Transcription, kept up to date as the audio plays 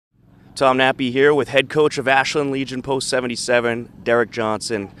Tom Nappy here with head coach of Ashland Legion Post 77, Derek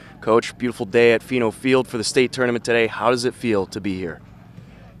Johnson. Coach, beautiful day at Pheno Field for the state tournament today. How does it feel to be here?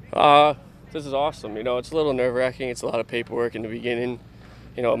 This is awesome. You know, it's a little nerve-wracking. It's a lot of paperwork in the beginning,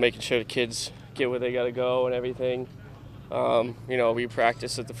 you know, making sure the kids get where they got to go and everything. You know, we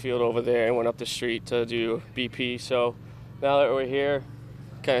practiced at the field over there and went up the street to do BP. So now that we're here,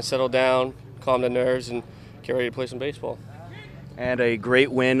 kind of settle down, calm the nerves, and get ready to play some baseball. And a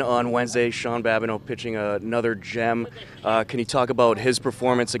great win on Wednesday. Sean Babineau pitching another gem. Can you talk about his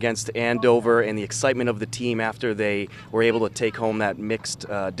performance against Andover and the excitement of the team after they were able to take home that mixed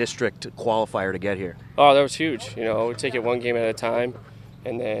district qualifier to get here? Oh, that was huge. You know, we take it one game at a time,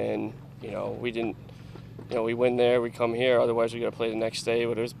 and then, you know, we win there, we come here. Otherwise, we got to play the next day.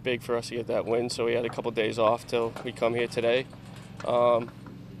 But it was big for us to get that win, so we had a couple days off till we come here today.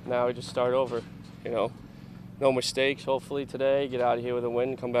 Now we just start over, you know. No mistakes, hopefully, today. Get out of here with a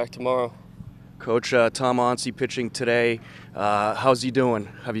win, come back tomorrow. Coach, Tom Onsi pitching today. How's he doing?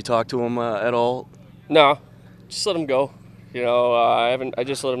 Have you talked to him at all? No, just let him go. You know, I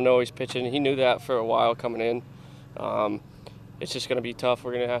just let him know he's pitching. He knew that for a while coming in. It's just going to be tough.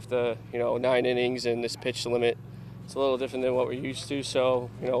 We're going to have to, you know, 9 innings and this pitch limit. It's a little different than what we're used to,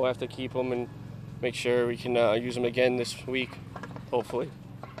 so, you know, we'll have to keep him and make sure we can use him again this week, hopefully.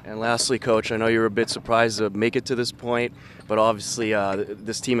 And lastly, Coach, I know you were a bit surprised to make it to this point, but obviously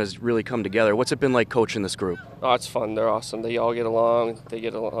this team has really come together. What's it been like coaching this group? Oh, it's fun. They're awesome. They all get along. They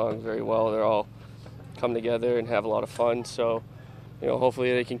get along very well. They're all come together and have a lot of fun. So, you know,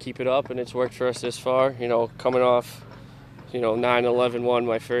 hopefully they can keep it up, and it's worked for us this far. You know, coming off, you know, 9-11-1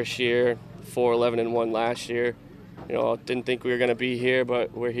 my first year, 4-11-1 last year. You know, didn't think we were going to be here,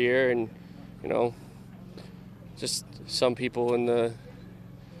 but we're here, and, you know, just some people in the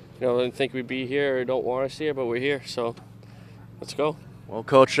didn't think we'd be here or don't want us here, but we're here, so let's go. Well,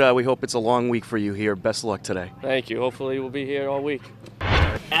 Coach, we hope it's a long week for you here. Best of luck today. Thank you. Hopefully we'll be here all week.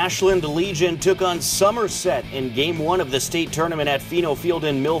 Ashland Legion took on Somerset in Game 1 of the state tournament at Pheno Field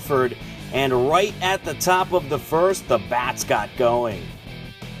in Milford, and right at the top of the first, the bats got going.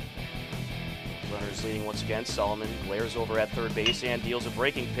 Runners leading once again. Solomon glares over at third base and deals a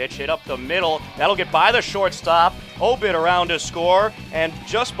breaking pitch. Hit up the middle. That'll get by the shortstop. Obid around to score. And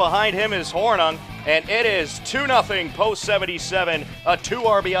just behind him is Hornung. And it is 2-0 Post 77. A 2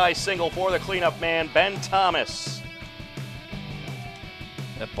 RBI single for the cleanup man, Ben Thomas.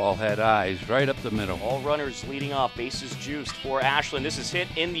 That ball had eyes right up the middle. All runners leading off. Bases juiced for Ashland. This is hit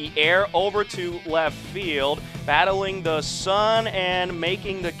in the air over to left field. Battling the sun and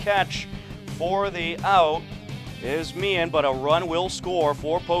making the catch for the out is Meehan, but a run will score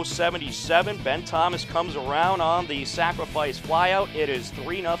for Post 77. Ben Thomas comes around on the sacrifice flyout. It is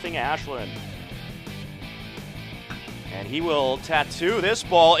 3-0 Ashland. And he will tattoo this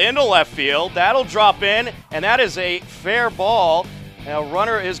ball into left field. That'll drop in, and that is a fair ball. Now,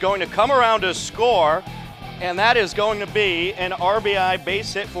 runner is going to come around to score, and that is going to be an RBI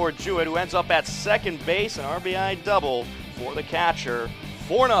base hit for Jewett, who ends up at second base, an RBI double for the catcher.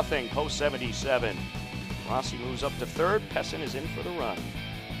 4-0 Post 77. Rossi moves up to third. Pessin is in for the run.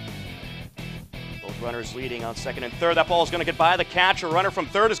 Both runners leading on second and third. That ball is going to get by the catcher. Runner from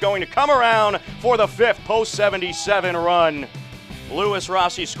third is going to come around for the 5th Post 77 run. Lewis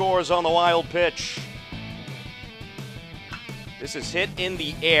Rossi scores on the wild pitch. This is hit in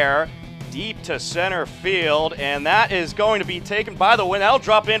the air, deep to center field, and that is going to be taken by the wind. That'll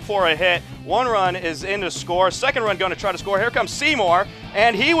drop in for a hit. One run is in to score. Second run going to try to score. Here comes Seymour,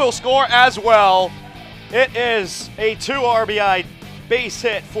 and he will score as well. It is a 2 RBI base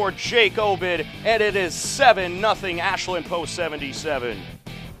hit for Jake Obid, and it is 7-0 Ashland Post 77.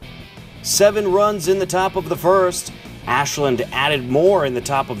 7 runs in the top of the first. Ashland added more in the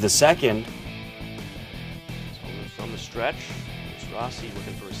top of the second. So from the stretch, it's Rossi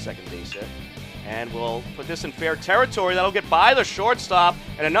looking for his second base hit. And we'll put this in fair territory. That'll get by the shortstop,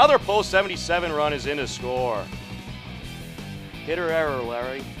 and another Post 77 run is in to score. Hit or error,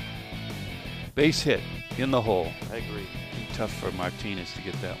 Larry? Base hit in the hole. I agree. Tough for Martinez to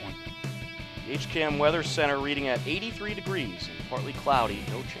get that one. The HCAM Weather Center reading at 83 degrees and partly cloudy.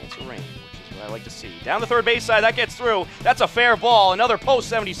 No chance of rain, which is what I like to see. Down the third base side, that gets through. That's a fair ball. Another Post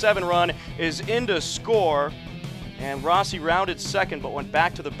 77 run is in to score. And Rossi rounded second but went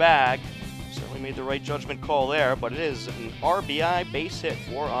back to the bag. Certainly made the right judgment call there, but it is an RBI base hit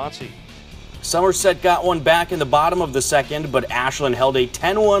for Onsi. Somerset got one back in the bottom of the second, but Ashland held a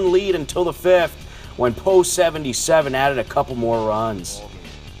 10-1 lead until the 5th when Post 77 added a couple more runs.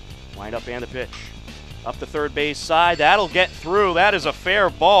 Wind up and the pitch. Up the third base side. That'll get through. That is a fair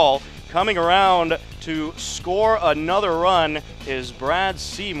ball. coming around to score another run is Brad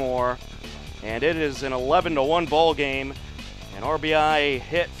Seymour, and it is an 11-1 ball game. An RBI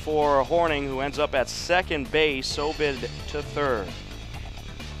hit for Horning, who ends up at second base. Obid to third.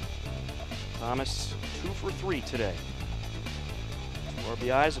 Thomas 2 for 3 today. 2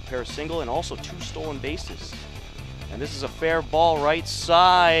 RBIs, a pair of single, and also 2 stolen bases. And this is a fair ball right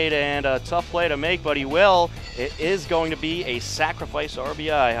side, and a tough play to make, but he will. It is going to be a sacrifice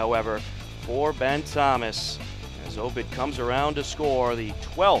RBI, however, for Ben Thomas, as Obid comes around to score the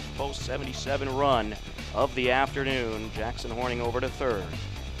 12th post-77 run of the afternoon. Jackson Horning over to third.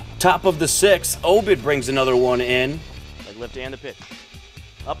 Top of the 6th, Obid brings another one in. Leg lift and the pitch.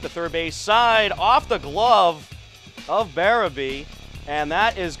 Up the third base side, off the glove of Barabee. And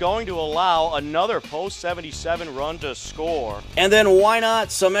that is going to allow another post-77 run to score. And then why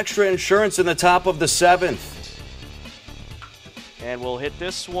not some extra insurance in the top of the 7th? And we'll hit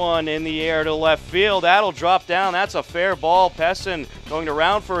this one in the air to left field. That'll drop down. That's a fair ball. Pessin going to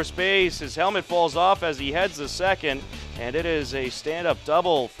round first base. His helmet falls off as he heads to second. And it is a stand-up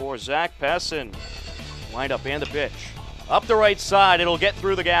double for Zach Pessin. Wind up and the pitch. Up the right side. It'll get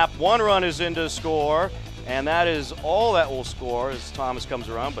through the gap. 1 run is in to score. And that is all that will score as Thomas comes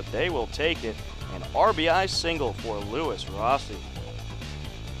around, but they will take it. An RBI single for Lewis Rossi.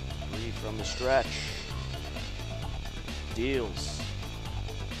 3 from the stretch. Deals.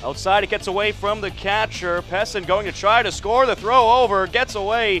 Outside, it gets away from the catcher. Pessin going to try to score. The throw over gets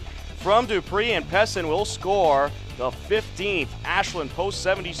away from Dupree, and Pessin will score the 15th Ashland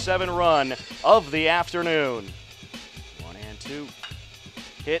post-77 run of the afternoon. 1 and 2.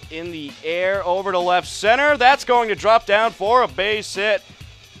 Hit in the air over to left center. That's going to drop down for a base hit.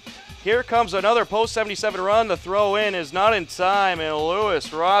 Here comes another post-77 run. The throw in is not in time, and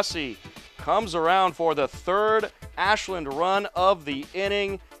Lewis Rossi comes around for the 3rd Ashland run of the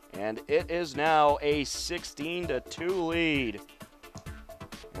inning, and it is now a 16-2 lead.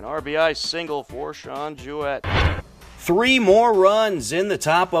 An RBI single for Sean Jewett. 3 more runs in the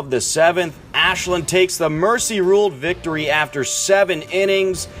top of the 7th. Ashland takes the mercy-ruled victory after 7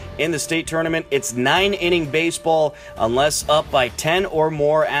 innings in the state tournament. It's 9-inning baseball unless up by 10 or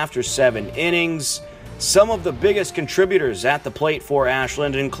more after 7 innings. Some of the biggest contributors at the plate for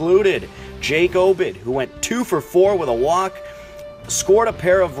Ashland included Jake Obid, who went 2 for 4 with a walk, scored a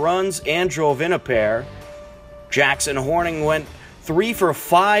pair of runs, and drove in a pair. Jackson Horning went 3 for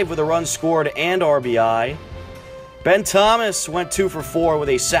 5 with a run scored and RBI. Ben Thomas went 2 for 4 with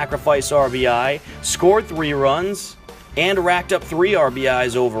a sacrifice RBI, scored 3 runs, and racked up 3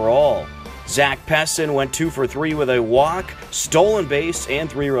 RBIs overall. Zach Pessin went 2 for 3 with a walk, stolen base, and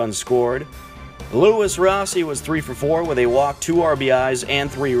 3 runs scored. Lewis Rossi was 3 for 4 with a walk, 2 RBIs, and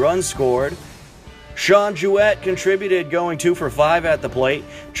 3 runs scored. Sean Jewett contributed, going 2 for 5 at the plate,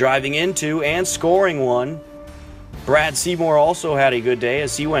 driving into and scoring 1. Brad Seymour also had a good day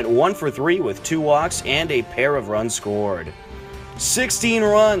as he went 1 for 3 with 2 walks and a pair of runs scored. 16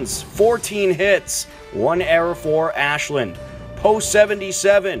 runs, 14 hits, 1 error for Ashland.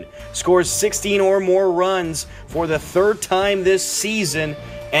 Post-77 scores 16 or more runs for the 3rd time this season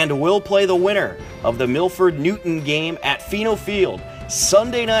and will play the winner of the Milford-Newton game at Pheno Field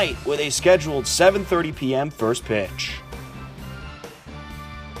Sunday night with a scheduled 7:30 p.m. first pitch.